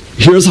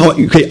 Here's how.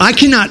 Okay, I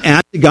cannot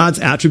add to God's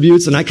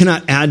attributes, and I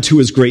cannot add to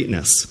his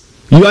greatness.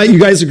 You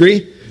guys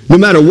agree? No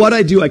matter what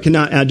I do, I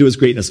cannot add to his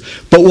greatness.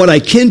 But what I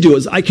can do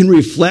is I can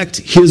reflect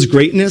his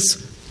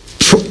greatness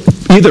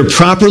either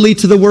properly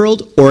to the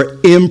world or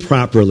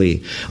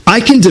improperly. I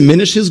can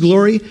diminish his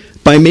glory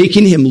by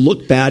making him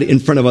look bad in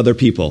front of other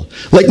people.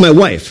 Like my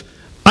wife.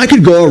 I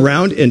could go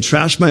around and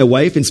trash my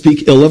wife and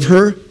speak ill of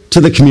her to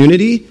the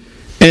community,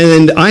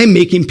 and I'm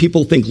making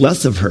people think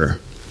less of her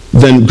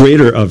than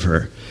greater of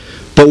her.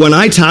 But when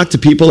I talk to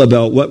people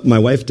about what my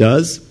wife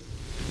does,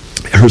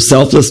 her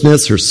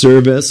selflessness, her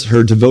service,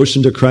 her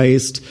devotion to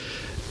Christ,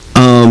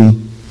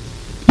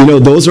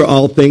 those are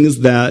all things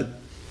that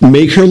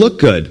make her look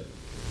good.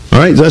 All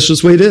right, that's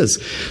just the way it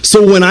is.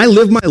 So when I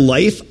live my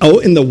life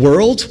out in the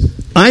world,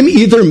 I'm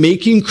either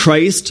making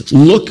Christ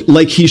look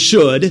like he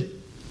should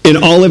in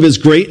all of his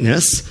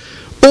greatness,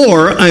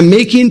 or I'm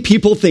making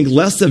people think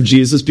less of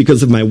Jesus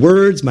because of my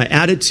words, my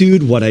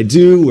attitude, what I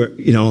do.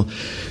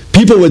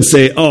 People would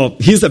say, oh,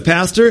 he's a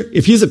pastor.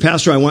 If he's a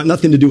pastor, I want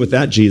nothing to do with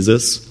that,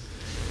 Jesus.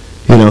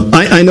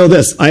 I know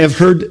this. I have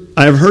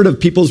heard of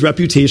people's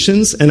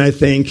reputations, and I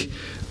think,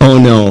 oh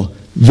no,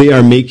 they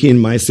are making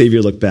my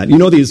Savior look bad.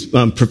 These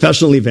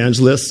professional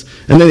evangelists,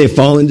 and then they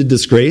fall into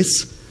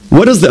disgrace.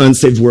 What does the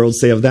unsaved world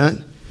say of that?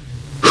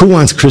 Who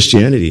wants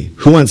Christianity?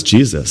 Who wants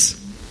Jesus?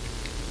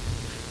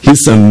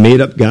 He's some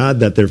made-up God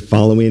that they're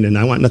following, and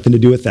I want nothing to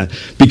do with that.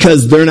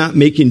 Because they're not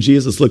making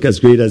Jesus look as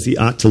great as he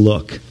ought to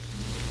look.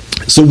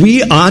 So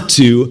we ought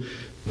to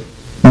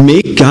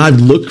make God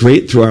look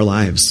great through our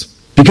lives.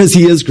 Because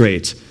he is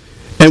great.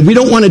 And we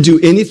don't want to do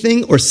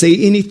anything or say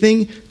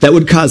anything that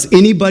would cause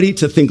anybody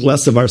to think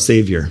less of our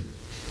Savior.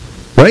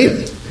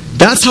 Right?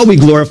 That's how we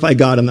glorify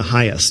God in the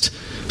highest.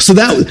 So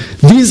that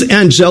these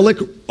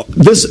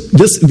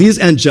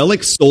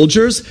angelic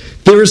soldiers,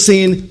 they were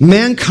saying,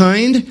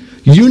 mankind,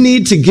 you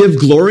need to give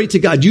glory to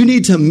God. You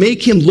need to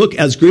make him look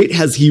as great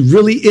as he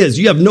really is.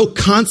 You have no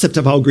concept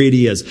of how great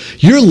he is.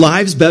 Your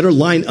lives better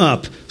line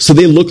up so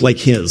they look like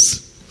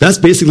his. That's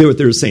basically what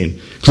they were saying.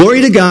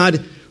 Glory to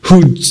God,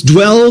 who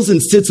dwells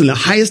and sits in the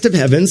highest of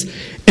heavens,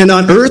 and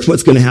on earth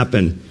what's going to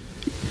happen?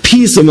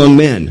 Peace among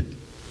men.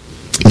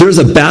 There's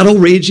a battle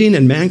raging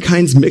and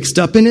mankind's mixed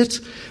up in it,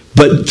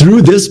 but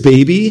through this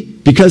baby,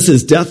 because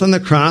his death on the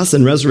cross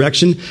and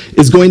resurrection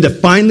is going to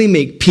finally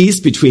make peace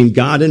between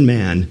God and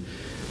man.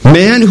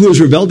 Man who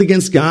has rebelled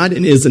against God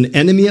and is an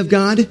enemy of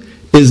God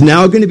is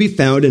now going to be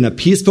found in a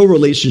peaceful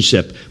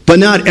relationship. But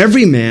not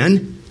every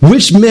man.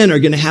 Which men are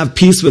going to have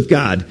peace with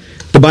God?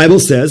 The Bible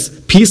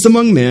says, peace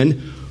among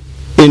men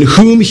in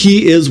whom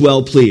he is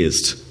well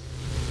pleased.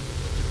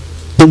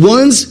 The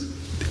ones,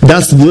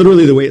 that's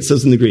literally the way it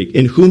says in the Greek,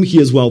 in whom he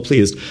is well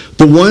pleased.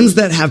 The ones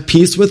that have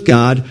peace with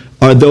God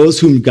are those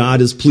whom God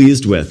is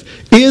pleased with.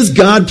 Is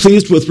God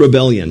pleased with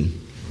rebellion?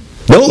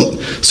 No.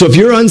 So if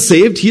you're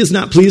unsaved, he is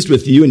not pleased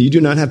with you and you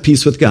do not have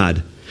peace with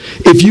God.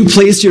 If you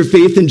place your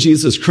faith in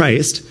Jesus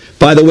Christ,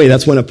 by the way,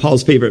 that's one of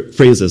Paul's favorite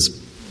phrases.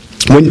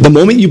 The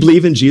moment you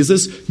believe in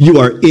Jesus, you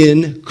are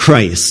in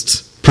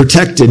Christ.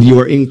 Protected, you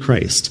are in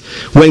Christ.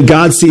 When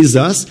God sees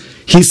us,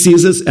 he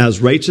sees us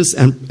as righteous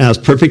and as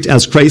perfect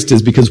as Christ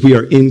is because we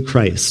are in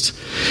Christ.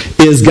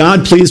 Is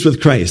God pleased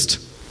with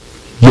Christ?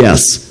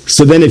 Yes.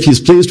 So then if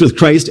he's pleased with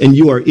Christ and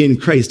you are in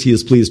Christ, he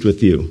is pleased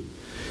with you.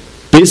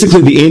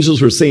 Basically, the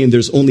angels were saying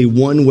there's only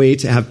one way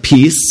to have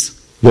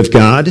peace with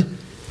God.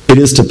 It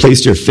is to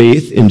place your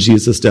faith in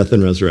Jesus' death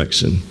and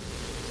resurrection.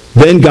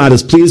 Then God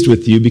is pleased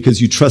with you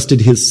because you trusted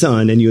his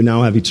Son and you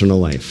now have eternal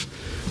life.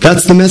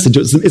 That's the message.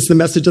 It's the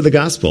message of the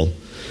gospel.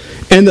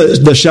 And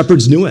the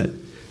shepherds knew it.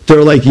 They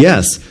were like,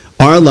 yes,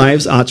 our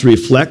lives ought to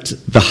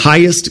reflect the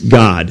highest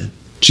God,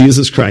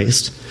 Jesus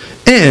Christ.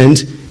 And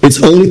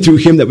it's only through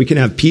him that we can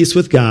have peace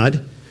with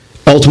God,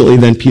 ultimately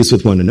then peace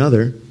with one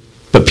another,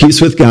 but peace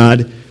with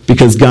God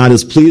because God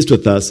is pleased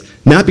with us,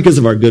 not because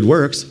of our good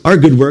works. Our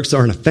good works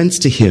are an offense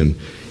to him.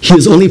 He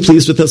is only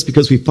pleased with us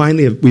because we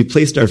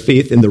placed our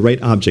faith in the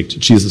right object,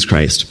 Jesus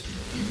Christ.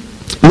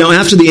 Now,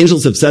 after the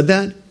angels have said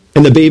that,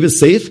 and the babe is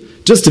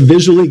safe, just to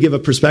visually give a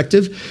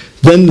perspective,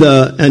 then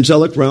the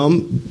angelic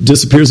realm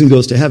disappears and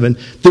goes to heaven.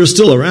 They're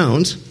still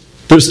around.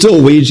 They're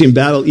still waging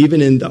battle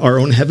even in our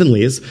own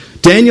heavenlies.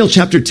 Daniel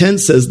chapter 10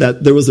 says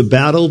that there was a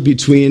battle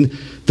between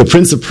the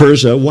prince of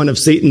Persia, one of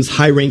Satan's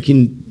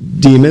high-ranking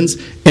demons,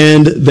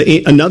 and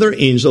another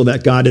angel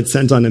that God had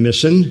sent on a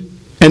mission.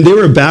 And they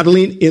were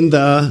battling in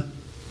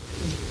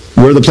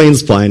where the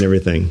planes fly and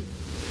everything.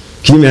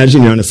 Can you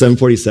imagine you're on a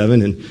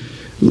 747 and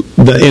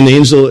an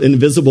angel,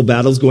 invisible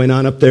battles going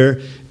on up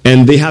there,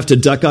 and they have to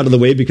duck out of the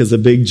way because a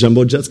big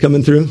jumbo jet's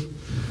coming through?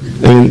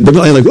 I mean, they're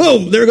probably like,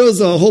 whoa, there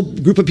goes a whole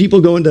group of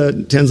people going to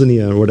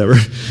Tanzania or whatever.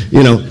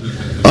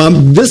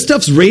 This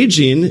stuff's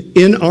raging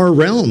in our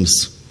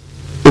realms.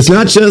 It's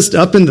not just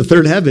up in the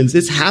third heavens.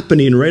 It's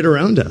happening right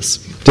around us.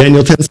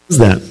 Daniel 10 says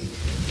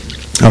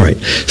that. All right.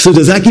 So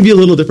does that give you a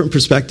little different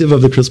perspective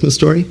of the Christmas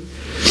story?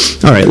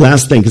 All right,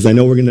 last thing, because I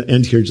know we're going to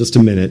end here in just a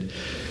minute.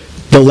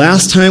 The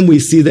first time we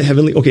see the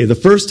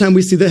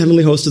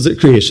heavenly host is at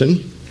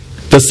creation.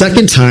 The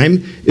second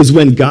time is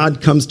when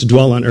God comes to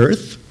dwell on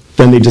earth.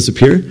 Then they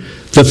disappear.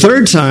 The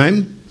third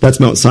time, that's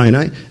Mount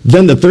Sinai.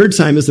 Then the third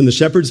time is in the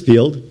shepherd's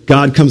field.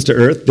 God comes to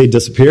earth. They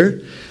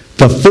disappear.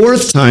 The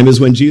fourth time is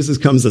when Jesus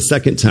comes the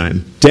second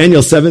time.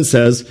 Daniel 7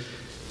 says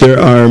there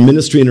are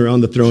ministering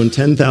around the throne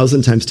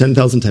 10,000 times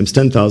 10,000 times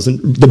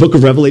 10,000. The book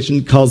of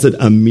Revelation calls it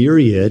a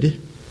myriad.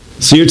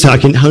 So you're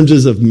talking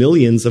hundreds of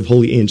millions of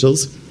holy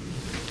angels.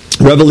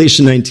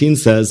 Revelation 19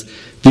 says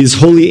these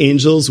holy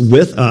angels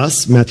with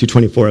us, Matthew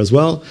 24 as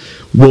well,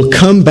 will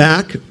come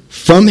back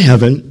from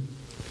heaven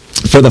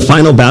for the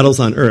final battles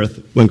on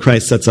earth when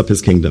Christ sets up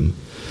his kingdom.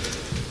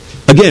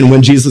 Again,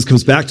 when Jesus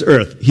comes back to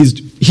earth,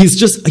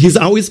 he's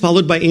always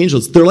followed by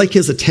angels. They're like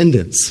his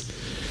attendants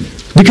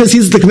because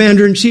he's the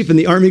commander-in-chief and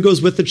the army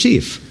goes with the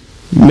chief.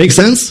 Make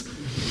sense?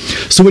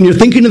 So when you're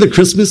thinking of the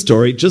Christmas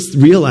story, just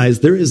realize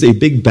there is a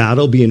big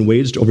battle being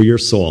waged over your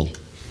soul,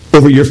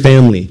 over your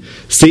family.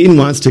 Satan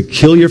wants to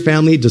kill your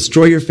family,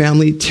 destroy your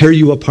family, tear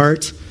you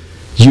apart.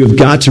 You have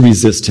got to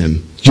resist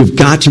him. You've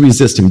got to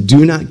resist him.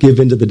 Do not give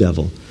in to the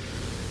devil.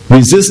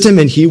 Resist him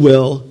and he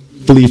will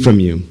flee from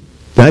you.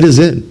 That is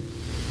it.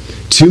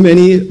 Too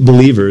many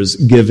believers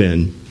give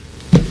in.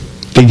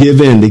 They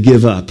give in. They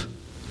give up.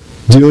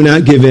 Do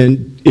not give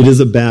in. It is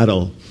a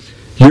battle.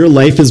 Your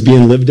life is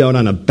being lived out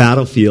on a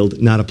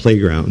battlefield, not a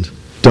playground.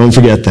 Don't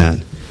forget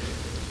that.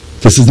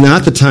 This is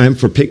not the time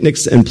for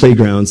picnics and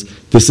playgrounds.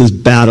 This is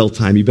battle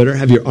time. You better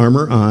have your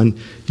armor on.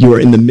 You are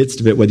in the midst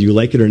of it, whether you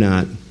like it or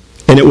not.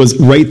 And it was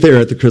right there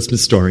at the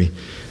Christmas story.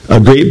 A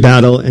great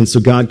battle, and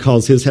so God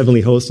calls his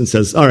heavenly host and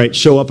says, all right,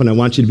 show up, and I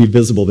want you to be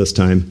visible this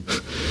time.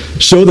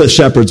 Show the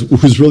shepherds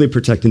who's really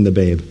protecting the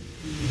babe.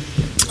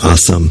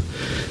 Awesome.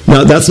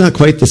 Now, that's not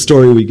quite the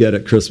story we get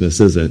at Christmas,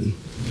 is it?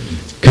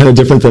 Kind of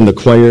different than the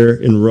choir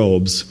in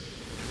robes.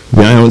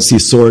 I don't see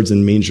swords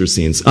in manger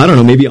scenes. I don't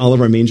know, maybe all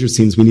of our manger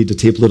scenes we need to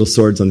tape little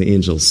swords on the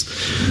angels.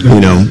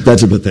 That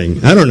type of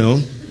thing. I don't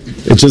know.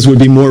 It just would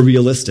be more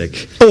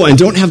realistic. Oh, and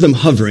don't have them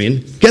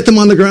hovering. Get them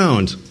on the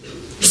ground,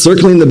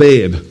 circling the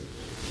babe.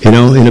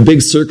 In a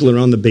big circle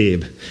around the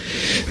babe.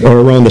 Or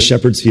around the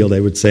shepherd's field, I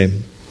would say.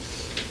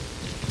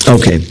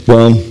 Okay,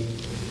 well,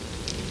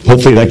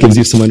 hopefully that gives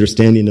you some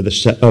understanding of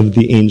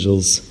the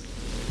angels.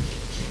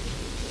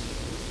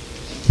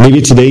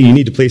 Maybe today you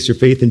need to place your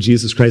faith in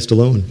Jesus Christ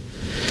alone.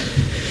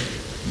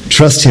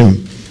 Trust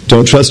him.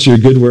 Don't trust your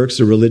good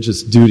works or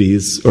religious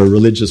duties or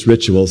religious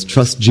rituals.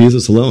 Trust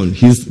Jesus alone.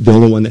 He's the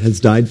only one that has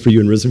died for you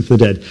and risen from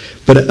the dead.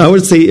 But I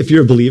would say if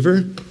you're a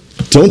believer,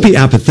 don't be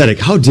apathetic.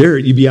 How dare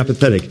you be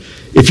apathetic?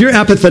 If you're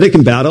apathetic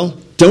in battle,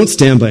 don't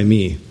stand by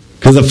me.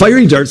 Because a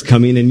fiery dart's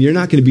coming and you're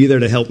not going to be there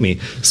to help me.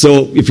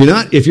 So if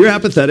you're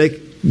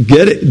apathetic,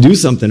 do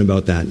something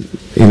about that.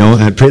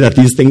 I pray that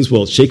these things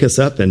will shake us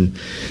up and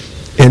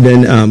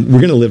then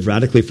we're going to live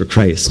radically for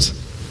Christ.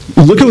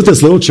 Look at what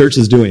this little church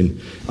is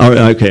doing.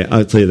 Okay,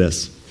 I'll tell you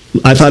this.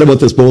 I thought about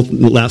this both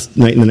last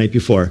night and the night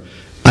before.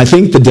 I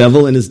think the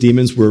devil and his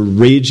demons were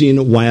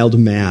raging wild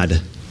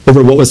mad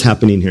over what was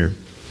happening here.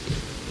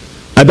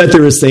 I bet they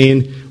were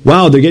saying,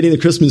 wow, they're getting the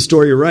Christmas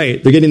story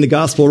right. They're getting the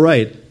gospel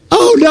right.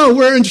 Oh no,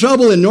 we're in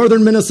trouble in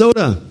northern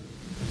Minnesota.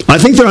 I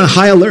think they're on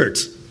high alert.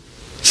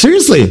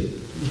 Seriously.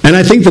 And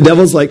I think the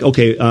devil's like,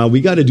 okay, we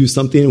got to do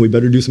something, and we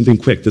better do something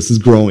quick. This is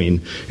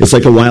growing. It's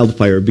like a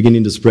wildfire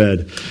beginning to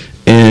spread.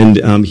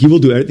 And he will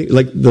do everything,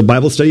 like the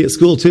Bible study at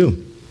school,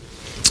 too.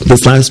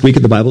 This last week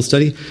at the Bible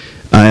study,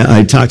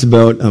 I talked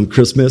about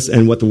Christmas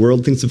and what the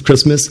world thinks of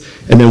Christmas,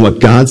 and then what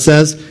God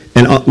says.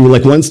 And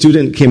like one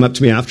student came up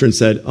to me after and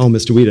said, "Oh,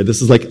 Mr. Weta,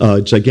 this is like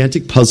a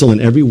gigantic puzzle, and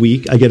every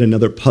week I get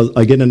another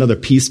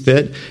piece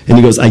fit." And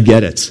he goes, "I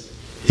get it."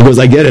 He goes,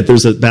 "I get it.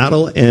 There's a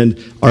battle, and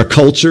our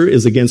culture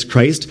is against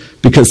Christ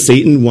because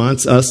Satan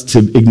wants us to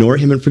ignore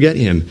him and forget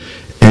him."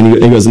 And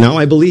he goes, "Now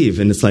I believe."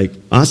 And it's like,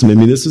 awesome. I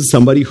mean, this is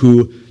somebody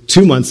who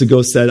 2 months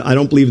ago said, "I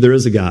don't believe there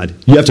is a God.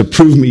 You have to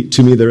prove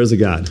to me there is a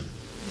God."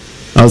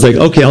 I was like,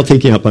 okay, I'll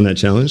take you up on that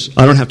challenge.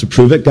 I don't have to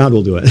prove it. God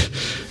will do it.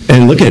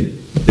 And look at,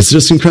 it's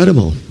just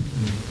incredible.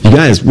 You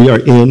guys, we are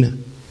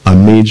in a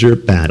major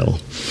battle.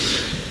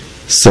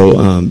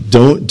 So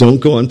don't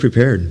go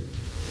unprepared.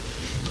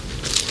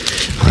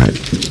 All right,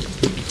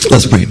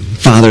 let's pray.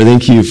 Father,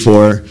 thank you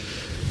for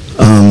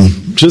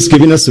just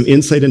giving us some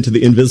insight into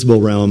the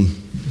invisible realm.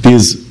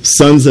 These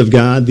sons of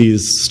God,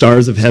 these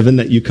stars of heaven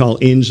that you call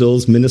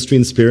angels,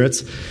 ministering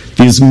spirits,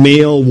 these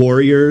male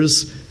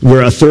warriors,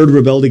 where a third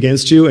rebelled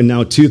against you, and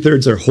now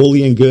 2/3 are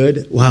holy and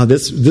good. Wow,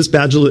 this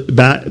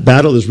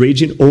battle is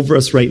raging over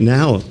us right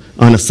now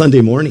on a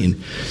Sunday morning.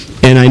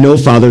 And I know,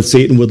 Father,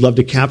 Satan would love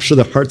to capture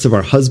the hearts of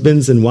our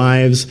husbands and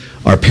wives,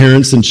 our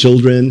parents and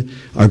children,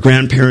 our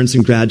grandparents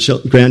and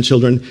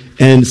grandchildren.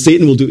 And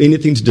Satan will do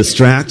anything to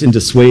distract and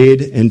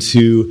dissuade and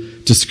to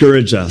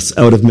discourage us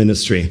out of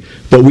ministry.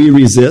 But we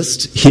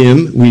resist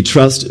him. We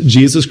trust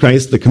Jesus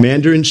Christ, the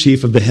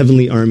commander-in-chief of the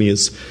heavenly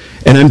armies.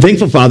 And I'm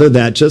thankful, Father,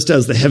 that just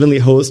as the heavenly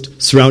host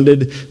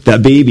surrounded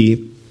that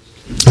baby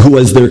who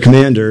was their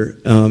commander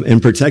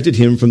and protected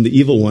him from the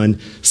evil one,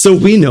 so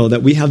we know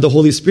that we have the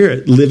Holy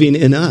Spirit living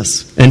in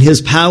us. And his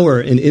power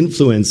and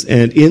influence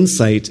and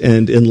insight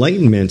and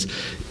enlightenment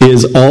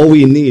is all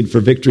we need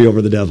for victory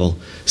over the devil.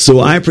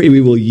 So I pray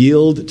we will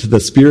yield to the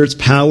Spirit's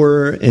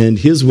power and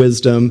his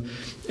wisdom,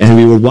 and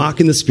we will walk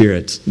in the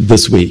Spirit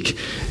this week.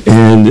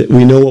 And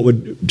we know what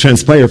would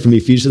transpire from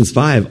Ephesians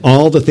 5,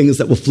 all the things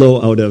that will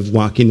flow out of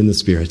walking in the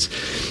Spirit,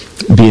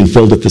 being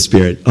filled with the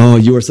Spirit. Oh,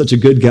 you are such a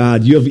good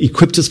God. You have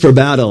equipped us for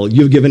battle.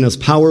 You have given us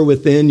power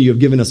within. You have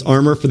given us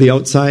armor for the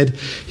outside.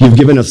 You have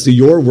given us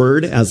your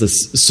word as a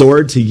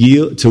sword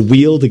to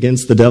wield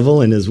against the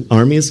devil and his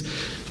armies.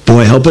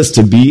 Boy, help us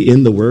to be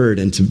in the word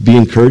and to be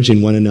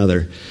encouraging one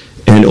another.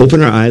 And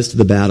open our eyes to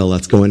the battle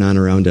that's going on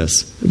around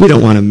us. We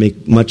don't want to make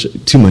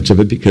too much of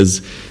it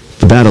because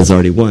the battle's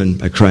already won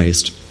by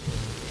Christ.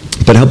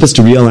 But help us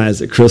to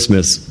realize at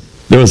Christmas,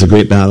 there was a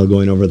great battle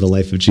going over the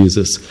life of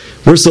Jesus.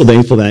 We're so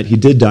thankful that he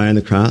did die on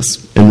the cross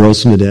and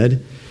rose from the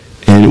dead.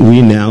 And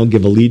we now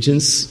give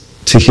allegiance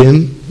to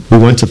him. We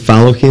want to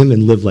follow him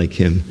and live like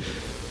him.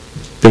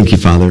 Thank you,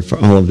 Father, for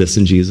all of this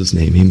in Jesus'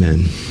 name.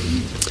 Amen.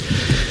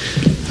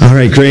 All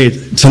right,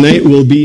 great. Tonight will be